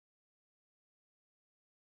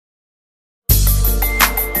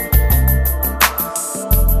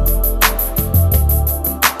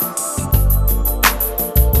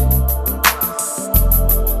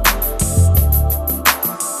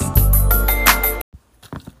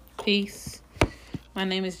Peace. My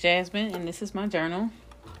name is Jasmine, and this is my journal.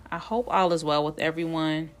 I hope all is well with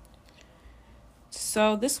everyone.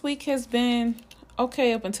 So this week has been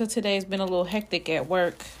okay up until today. It's been a little hectic at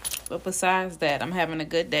work, but besides that, I'm having a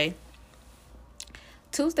good day.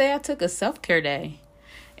 Tuesday, I took a self-care day,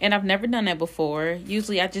 and I've never done that before.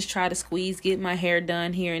 Usually, I just try to get my hair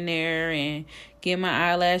done here and there, and get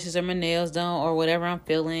my eyelashes or my nails done, or whatever I'm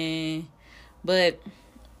feeling. But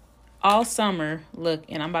all summer, look,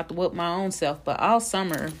 and I'm about to whip my own self, but all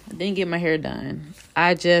summer, I didn't get my hair done.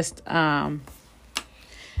 I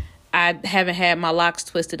haven't had my locks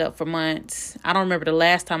twisted up for months. I don't remember the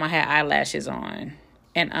last time I had eyelashes on.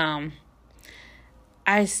 And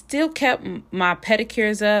I still kept my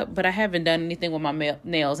pedicures up, but I haven't done anything with my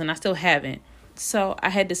nails, and I still haven't. So I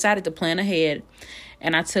had decided to plan ahead,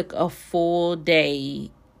 and I took a full day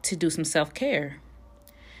to do some self-care.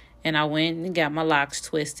 And I went and got my locks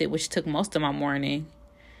twisted, which took most of my morning.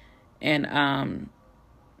 And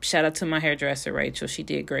shout out to my hairdresser, Rachel. She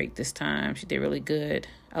did great this time. She did really good.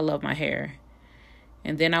 I love my hair.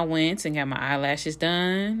 And then I went and got my eyelashes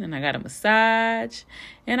done. And I got a massage.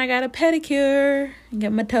 And I got a pedicure. And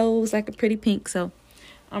got my toes like a pretty pink. So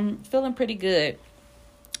I'm feeling pretty good.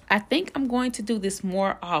 I think I'm going to do this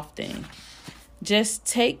more often. Just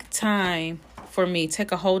take time for me.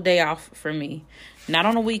 Take a whole day off for me. Not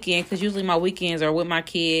on a weekend, because usually my weekends are with my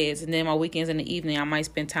kids, and then my weekends in the evening, I might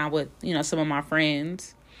spend time with, some of my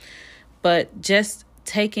friends. But just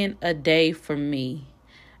taking a day for me.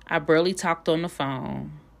 I barely talked on the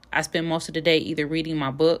phone. I spent most of the day either reading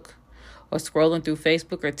my book or scrolling through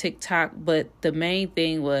Facebook or TikTok. But the main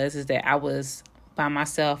thing is that I was by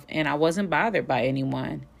myself, and I wasn't bothered by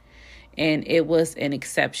anyone. And it was an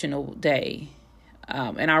exceptional day.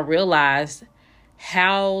 And I realized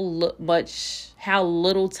how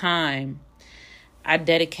little time I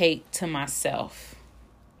dedicate to myself.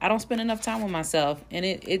 I don't spend enough time with myself, and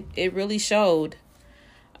it really showed.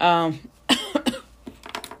 It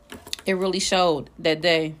really showed that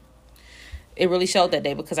day. It really showed that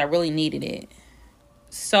day because I really needed it.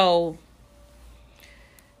 So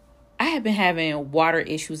I have been having water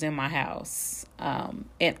issues in my house, and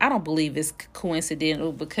I don't believe it's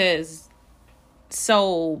coincidental because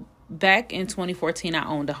back in 2014, I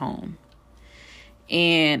owned a home,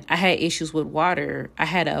 and I had issues with water. I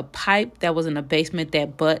had a pipe that was in the basement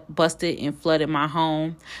that busted and flooded my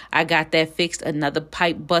home. I got that fixed. Another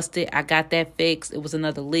pipe busted. I got that fixed. It was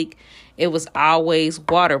another leak. It was always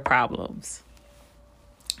water problems.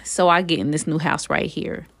 So I get in this new house right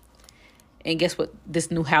here. And guess what this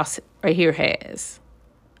new house right here has?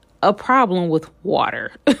 A problem with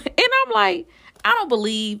water. And I'm like, I don't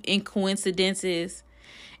believe in coincidences.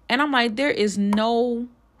 And I'm like, there is no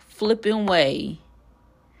flipping way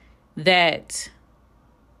that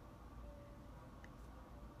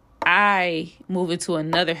I move into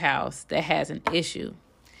another house that has an issue.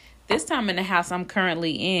 This time in the house I'm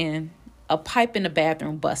currently in, a pipe in the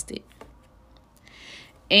bathroom busted.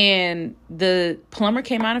 And the plumber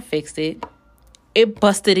came out and fixed it. It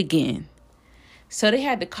busted again. So they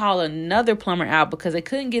had to call another plumber out because they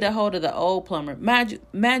couldn't get a hold of the old plumber. Mind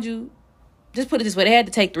you, just put it this way, they had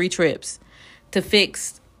to take 3 trips to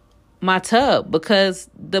fix my tub because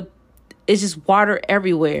it's just water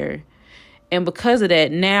everywhere. And because of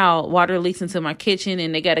that, now water leaks into my kitchen,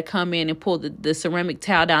 and they got to come in and pull the ceramic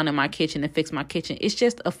tile down in my kitchen and fix my kitchen. It's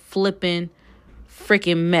just a flipping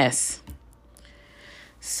freaking mess.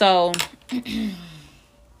 So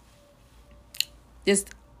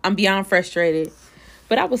I'm beyond frustrated.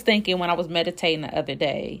 But I was thinking when I was meditating the other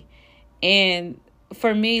day, and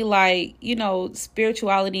for me,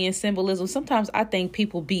 spirituality and symbolism, sometimes I think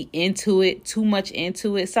people be into it, too much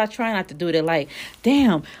into it. So I try not to do it like,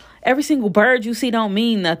 damn, every single bird you see don't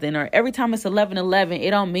mean nothing. Or every time it's 11:11,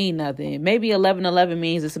 it don't mean nothing. Maybe 11:11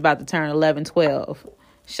 means it's about to turn 11:12.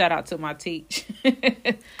 Shout out to my teach.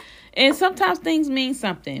 And sometimes things mean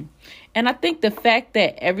something. And I think the fact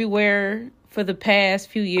that everywhere for the past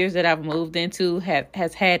few years that I've moved into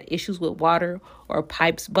has had issues with water or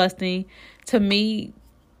pipes busting, to me,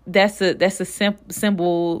 that's a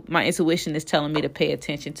symbol my intuition is telling me to pay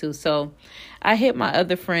attention to. So I hit my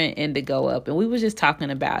other friend Indigo up, and we were just talking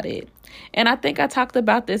about it. And I think I talked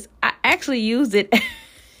about this. I actually used it.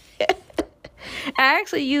 I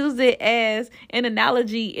actually used it as an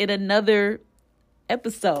analogy in another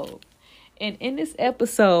episode. And in this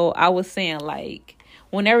episode, I was saying,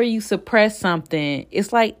 whenever you suppress something,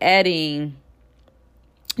 it's like adding,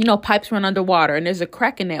 pipes run underwater and there's a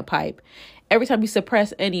crack in that pipe. Every time you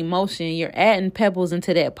suppress an emotion, you're adding pebbles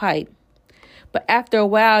into that pipe. But after a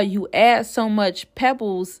while, you add so much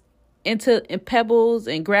pebbles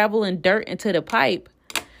and gravel and dirt into the pipe.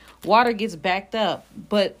 water gets backed up.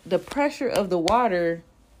 But the pressure of the water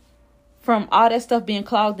from all that stuff being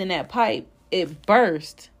clogged in that pipe, it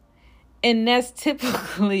burst. And that's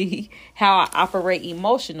typically how I operate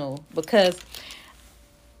emotional, because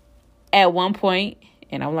at one point,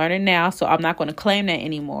 and I'm learning now, so I'm not going to claim that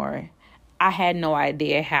anymore, I had no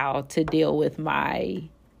idea how to deal with my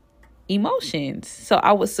emotions. So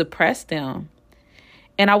I would suppress them.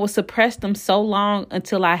 And I would suppress them so long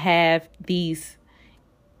until I have these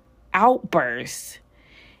outbursts.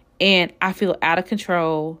 And I feel out of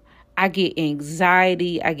control. I get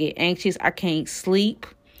anxiety. I get anxious. I can't sleep.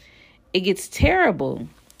 It gets terrible.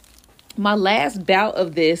 My last bout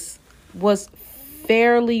of this was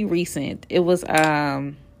fairly recent. It was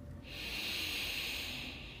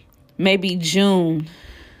maybe June.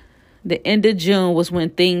 The end of June was when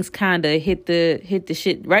things kind of hit the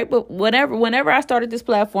shit, right? But whenever I started this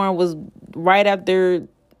platform was right after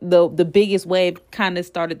the biggest wave kind of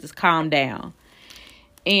started to calm down.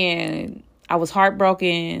 And I was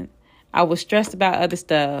heartbroken. I was stressed about other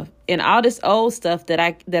stuff, and all this old stuff that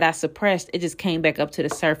I suppressed, it just came back up to the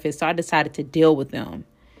surface. So I decided to deal with them.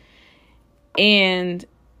 And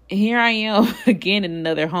here I am again in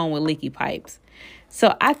another home with leaky pipes.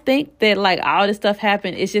 So I think that like all this stuff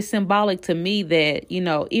happened, it's just symbolic to me that, you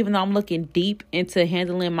know, even though I'm looking deep into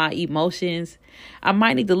handling my emotions, I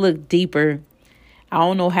might need to look deeper. I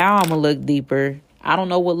don't know how I'm going to look deeper. I don't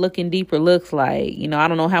know what looking deeper looks like. You know, I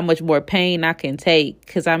don't know how much more pain I can take.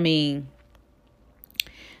 Because, I mean,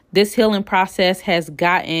 this healing process has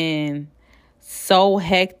gotten so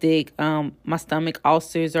hectic. My stomach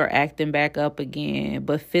ulcers are acting back up again.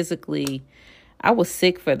 But physically, I was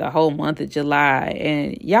sick for the whole month of July.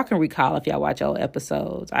 And y'all can recall if y'all watch old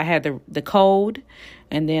episodes. I had the cold.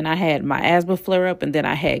 And then I had my asthma flare up. And then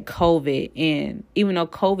I had COVID. And even though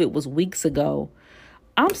COVID was weeks ago,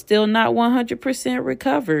 I'm still not 100%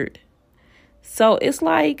 recovered. So it's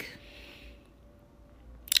like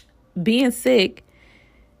being sick,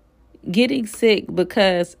 getting sick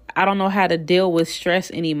because I don't know how to deal with stress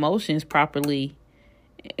and emotions properly.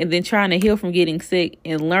 And then trying to heal from getting sick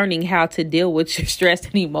and learning how to deal with your stress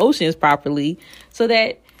and emotions properly so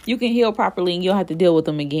that you can heal properly and you don't have to deal with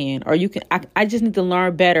them again. Or I just need to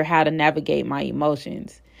learn better how to navigate my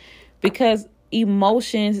emotions, because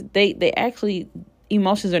emotions,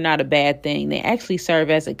 emotions are not a bad thing. They actually serve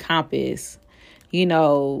as a compass. You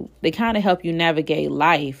know, they kind of help you navigate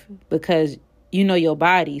life because you know your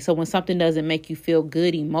body. So when something doesn't make you feel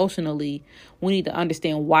good emotionally, we need to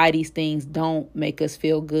understand why these things don't make us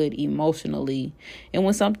feel good emotionally. And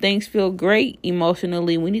when some things feel great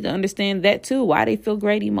emotionally, we need to understand that too, why they feel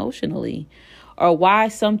great emotionally, or why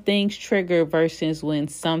some things trigger versus when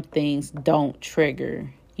some things don't trigger,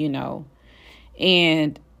 you know.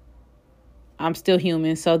 And I'm still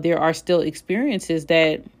human, so there are still experiences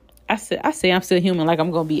that I say I'm still human, like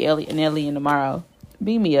I'm going to be an alien tomorrow.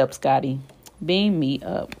 Beam me up, Scotty. Beam me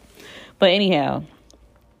up. But anyhow,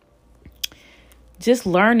 just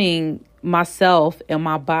learning myself and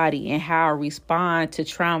my body and how I respond to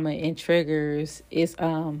trauma and triggers is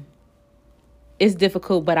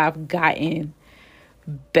difficult, but I've gotten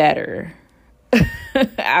better.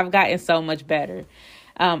 I've gotten so much better.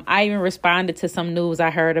 I even responded to some news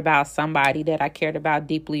I heard about somebody that I cared about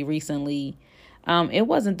deeply recently. It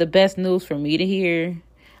wasn't the best news for me to hear.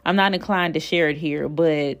 I'm not inclined to share it here,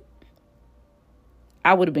 but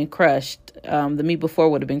I would have been crushed. The me before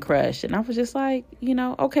would have been crushed. And I was just like, you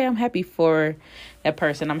know, okay, I'm happy for that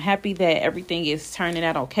person. I'm happy that everything is turning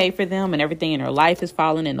out okay for them and everything in their life is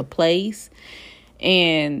falling into place.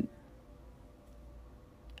 And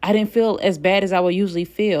I didn't feel as bad as I would usually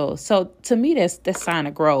feel. So to me, that's a sign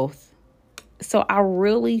of growth. So I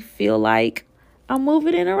really feel like I'm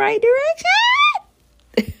moving in the right direction.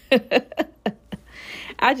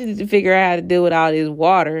 I just need to figure out how to deal with all this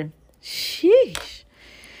water. Sheesh.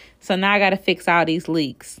 So now I got to fix all these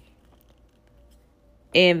leaks.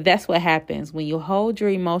 And that's what happens when you hold your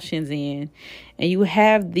emotions in and you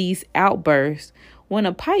have these outbursts. When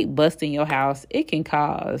a pipe busts in your house, it can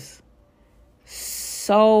cause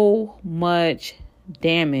so much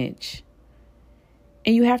damage.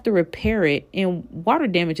 And you have to repair it. And water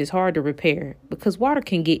damage is hard to repair because water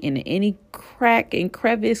can get into any crack and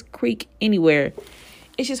crevice, creek, anywhere.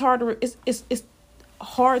 It's just hard to it's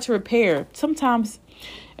hard to repair. Sometimes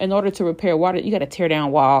in order to repair water, you got to tear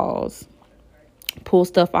down walls, pull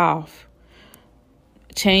stuff off,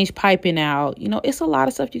 change piping out. You know, it's a lot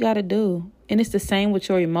of stuff you got to do. And it's the same with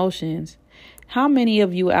your emotions. How many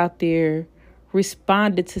of you out there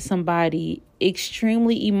responded to somebody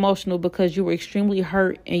extremely emotional because you were extremely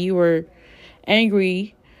hurt and you were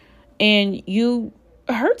angry and you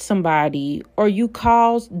hurt somebody or you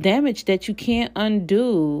cause damage that you can't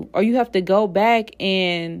undo, or you have to go back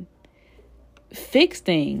and fix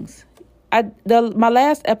things. My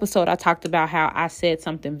last episode, I talked about how I said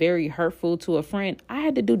something very hurtful to a friend. I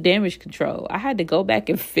had to do damage control. I had to go back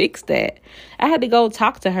and fix that. I had to go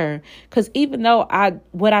talk to her, because even though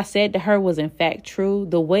what I said to her was in fact true,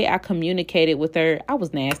 the way I communicated with her, I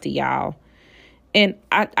was nasty, y'all. And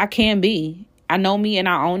I can be. I know me and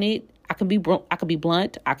I own it. I can be blunt, I can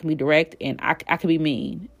be direct, and I can be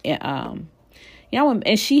mean. And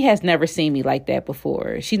and she has never seen me like that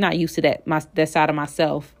before. She's not used to that side of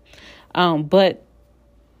myself. But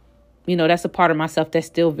that's a part of myself that's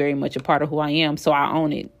still very much a part of who I am. So I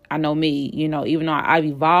own it. I know me, even though I've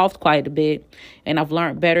evolved quite a bit and I've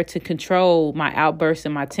learned better to control my outbursts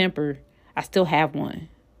and my temper, I still have one.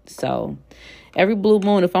 So every blue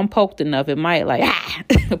moon, if I'm poked enough, it might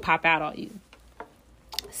pop out on you.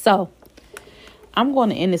 So I'm going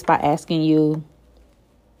to end this by asking you,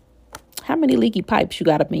 how many leaky pipes you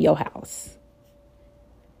got up in your house?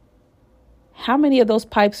 How many of those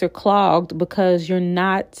pipes are clogged because you're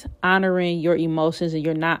not honoring your emotions and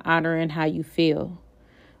you're not honoring how you feel?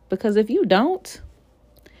 Because if you don't,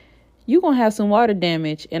 you're going to have some water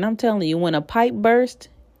damage. And I'm telling you, when a pipe bursts,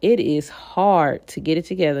 it is hard to get it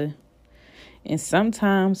together. And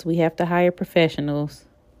sometimes we have to hire professionals.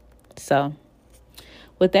 So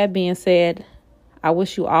with that being said, I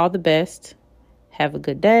wish you all the best. Have a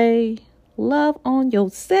good day. Love on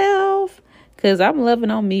yourself. Because I'm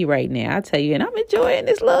loving on me right now, I tell you. And I'm enjoying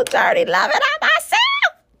this little journey, loving on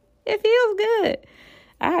myself. It feels good.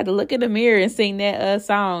 I had to look in the mirror and sing that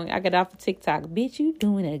song I got off of TikTok. Bitch, you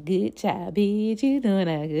doing a good job. Bitch, you doing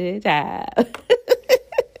a good job.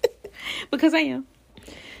 Because I am.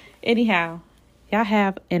 Anyhow, y'all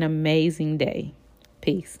have an amazing day.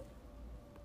 Peace.